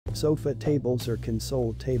Sofa tables or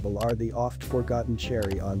console table are the oft-forgotten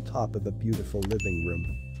cherry on top of a beautiful living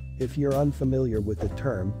room. If you're unfamiliar with the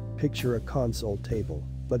term, picture a console table,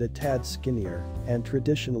 but a tad skinnier and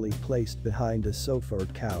traditionally placed behind a sofa or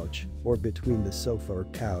couch, or between the sofa or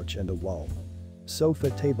couch and a wall. Sofa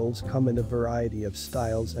tables come in a variety of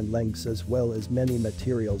styles and lengths as well as many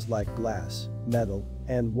materials like glass, metal,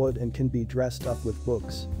 and wood and can be dressed up with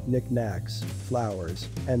books, knickknacks, flowers,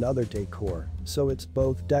 and other decor, so it's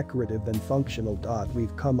both decorative and functional.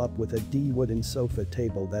 We've come up with a wooden sofa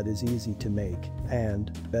table that is easy to make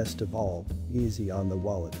and, best of all, easy on the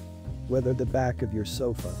wallet. Whether the back of your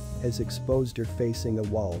sofa is exposed or facing a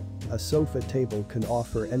wall, a sofa table can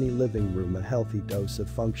offer any living room a healthy dose of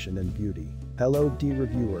function and beauty. Hello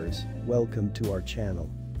reviewers, welcome to our channel.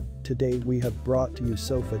 Today we have brought to you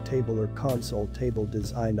sofa table or console table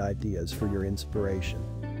design ideas for your inspiration.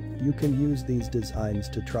 You can use these designs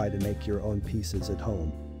to try to make your own pieces at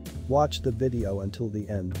home. Watch the video until the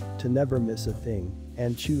end to never miss a thing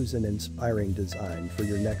and choose an inspiring design for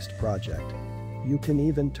your next project. You can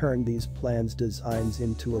even turn these planned designs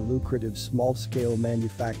into a lucrative small-scale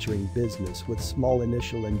manufacturing business with small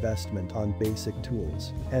initial investment on basic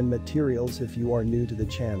tools and materials. If you are new to the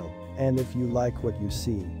channel, and if you like what you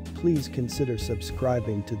see, please consider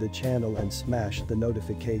subscribing to the channel and smash the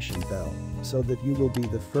notification bell so that you will be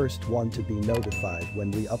the first one to be notified when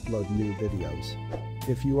we upload new videos.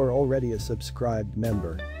 If you are already a subscribed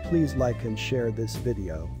member, please like and share this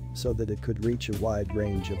video so that it could reach a wide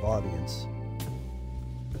range of audience.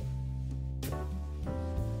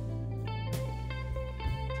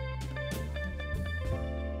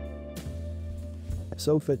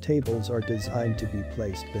 Sofa tables are designed to be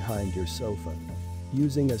placed behind your sofa.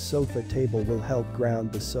 Using a sofa table will help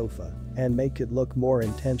ground the sofa and make it look more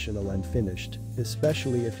intentional and finished,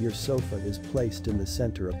 especially if your sofa is placed in the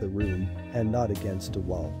center of the room and not against a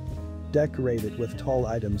wall. Decorate it with tall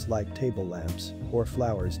items like table lamps or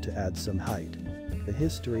flowers to add some height. The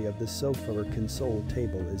history of the sofa or console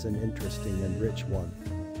table is an interesting and rich one.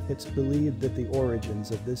 It's believed that the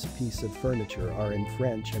origins of this piece of furniture are in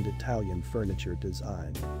French and Italian furniture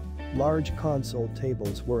design. Large console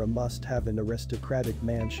tables were a must-have in aristocratic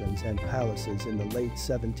mansions and palaces in the late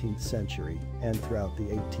 17th century and throughout the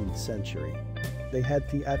 18th century. They had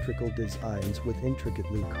theatrical designs with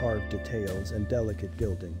intricately carved details and delicate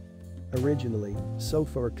gilding. Originally,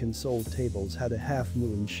 sofa or console tables had a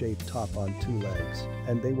half-moon-shaped top on two legs,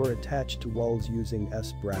 and they were attached to walls using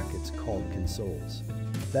S-brackets called consoles.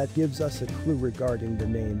 That gives us a clue regarding the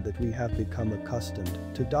name that we have become accustomed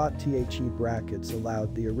to. The brackets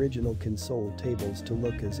allowed the original console tables to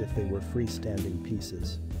look as if they were freestanding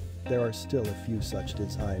pieces. There are still a few such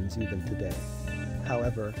designs even today.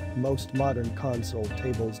 However, most modern console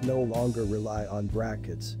tables no longer rely on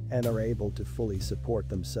brackets and are able to fully support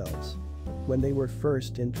themselves. When they were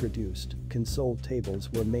first introduced, console tables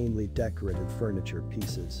were mainly decorative furniture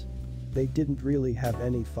pieces. They didn't really have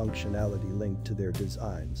any functionality linked to their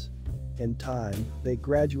designs. In time, they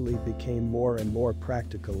gradually became more and more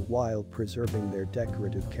practical while preserving their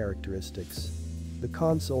decorative characteristics. The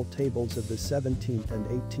console tables of the 17th and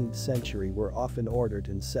 18th century were often ordered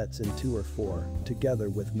in sets in 2 or 4, together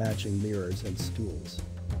with matching mirrors and stools.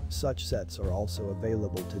 Such sets are also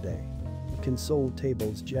available today. Console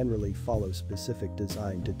tables generally follow specific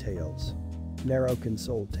design details. Narrow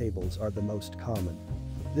console tables are the most common.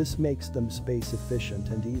 This makes them space efficient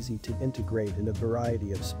and easy to integrate in a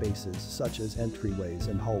variety of spaces such as entryways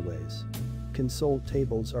and hallways. Console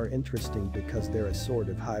tables are interesting because they're a sort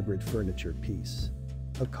of hybrid furniture piece.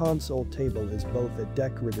 A console table is both a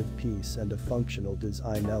decorative piece and a functional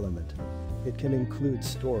design element. It can include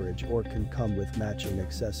storage or can come with matching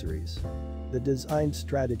accessories. The design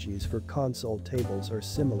strategies for console tables are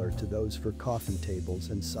similar to those for coffee tables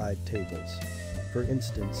and side tables. For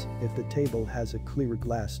instance, if the table has a clear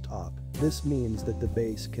glass top, this means that the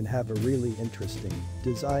base can have a really interesting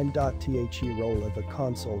design. The role of a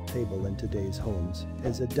console table in today's homes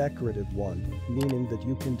is a decorative one, meaning that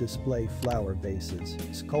you can display flower vases,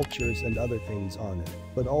 sculptures and other things on it,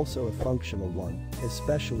 but also a functional one,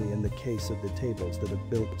 especially in the case of the tables that have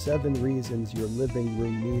built. 7 reasons your living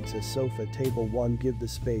room needs a sofa table. 1. Give the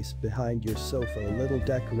space behind your sofa a little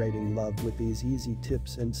decorating love with these easy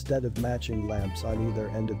tips. Instead of matching lamps on either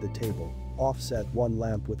end of the table, offset one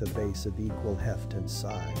lamp with a base of equal heft and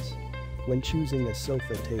size. When choosing a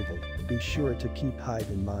sofa table, be sure to keep height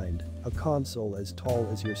in mind. A console as tall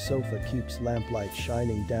as your sofa keeps lamplight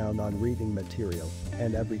shining down on reading material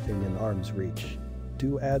and everything in arm's reach.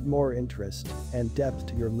 Do add more interest and depth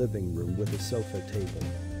to your living room with a sofa table.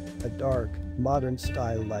 A dark, Modern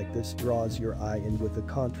style like this draws your eye in with a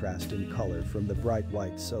contrast in color from the bright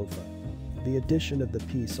white sofa. The addition of the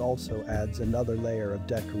piece also adds another layer of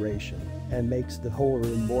decoration and makes the whole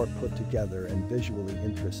room more put together and visually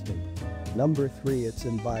interesting. Number 3. It's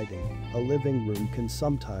inviting. A living room can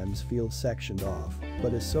sometimes feel sectioned off,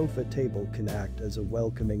 but a sofa table can act as a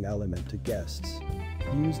welcoming element to guests.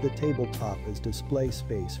 Use the tabletop as display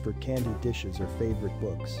space for candy dishes or favorite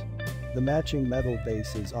books. The matching metal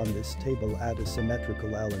vases on this table add a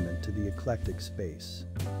symmetrical element to the eclectic space.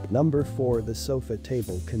 Number 4. The sofa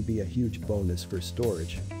table can be a huge bonus for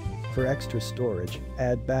storage. For extra storage,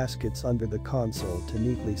 add baskets under the console to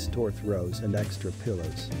neatly store throws and extra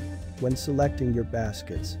pillows. When selecting your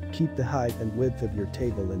baskets, keep the height and width of your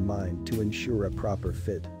table in mind to ensure a proper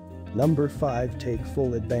fit. Number 5. Take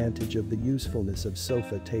full advantage of the usefulness of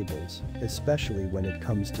sofa tables, especially when it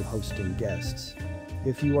comes to hosting guests.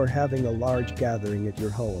 If you are having a large gathering at your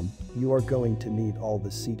home, you are going to need all the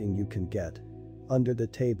seating you can get. Under the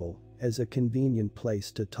table is a convenient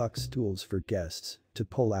place to tuck stools for guests to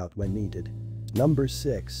pull out when needed. Number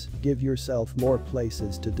 6. Give yourself more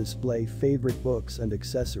places to display favorite books and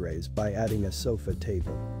accessories by adding a sofa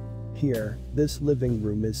table. Here, this living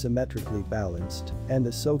room is symmetrically balanced, and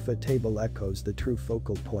the sofa table echoes the true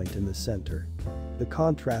focal point in the center. The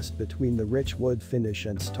contrast between the rich wood finish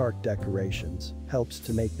and stark decorations helps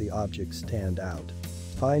to make the object stand out.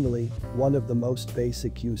 Finally, one of the most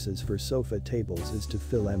basic uses for sofa tables is to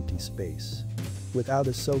fill empty space. Without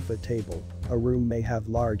a sofa table, a room may have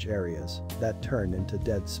large areas that turn into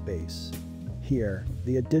dead space. Here,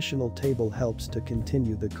 the additional table helps to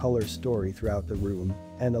continue the color story throughout the room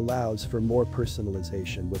and allows for more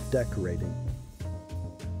personalization with decorating.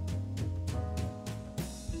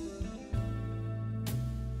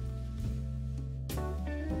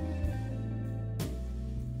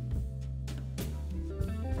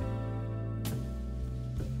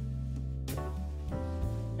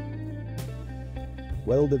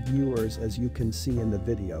 Well, the viewers, as you can see in the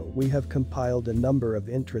video, we have compiled a number of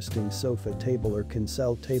interesting sofa table or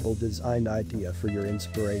cancel table design idea for your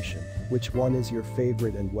inspiration. Which one is your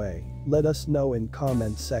favorite and why? Let us know in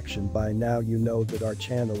comment section. By now you know that our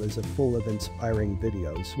channel is full of inspiring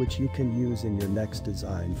videos which you can use in your next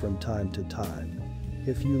design from time to time.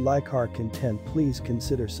 If you like our content, please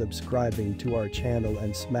consider subscribing to our channel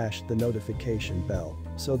and smash the notification bell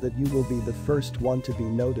so that you will be the first one to be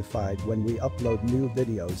notified when we upload new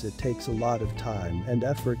videos. It takes a lot of time and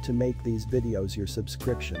effort to make these videos. Your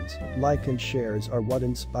subscriptions, like and shares are what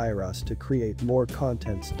inspire us to create more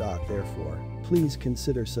content. Therefore, please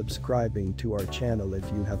consider subscribing to our channel if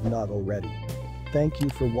you have not already. Thank you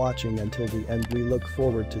for watching until the end. We look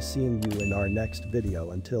forward to seeing you in our next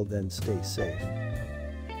video. Until then, stay safe.